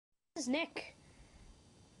is Nick,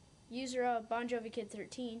 user of Bon Jovi Kid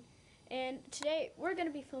 13, and today we're going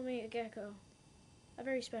to be filming a gecko, a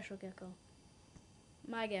very special gecko,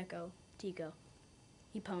 my gecko, Tico.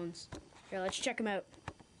 He pones. Here, let's check him out.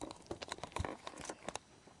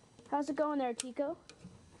 How's it going there, Tico?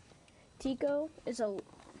 Tico is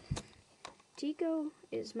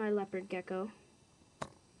my leopard gecko.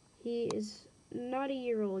 He is not a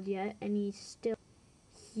year old yet, and he's still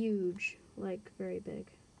huge, like very big.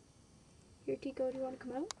 Here, Tico, do you want to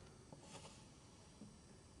come out?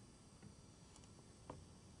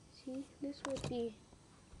 See, this would be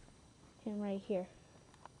him right here.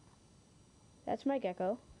 That's my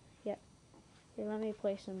gecko. Yep. Here, let me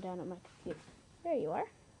place him down at my computer. There you are.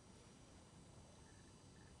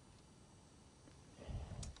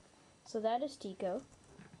 So that is Tico.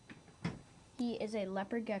 He is a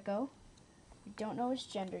leopard gecko. We don't know his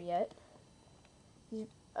gender yet. He's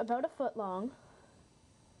about 1 foot long,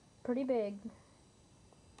 pretty big,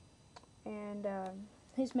 and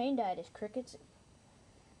his main diet is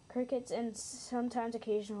crickets and sometimes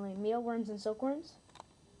occasionally mealworms and silkworms.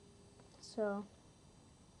 So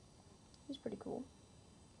he's pretty cool.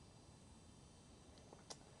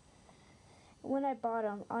 When I bought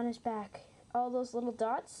him, on his back, all those little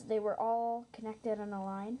dots, they were all connected on a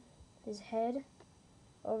line. His head,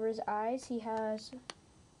 over his eyes, he has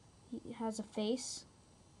a face.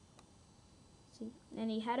 See, and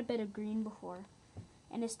he had a bit of green before.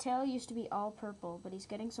 And his tail used to be all purple, but he's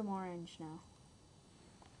getting some orange now.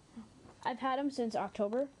 I've had him since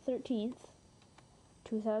October 13th,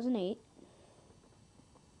 2008.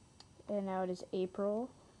 And now it is April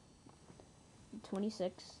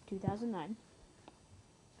 26th, 2009.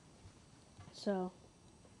 So,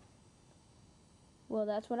 well,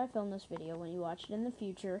 that's when I filmed this video. When you watch it in the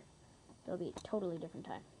future, it'll be a totally different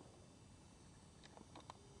time.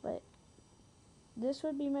 But this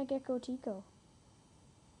would be my gecko Tico.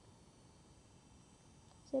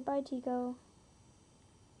 Say bye, Tico.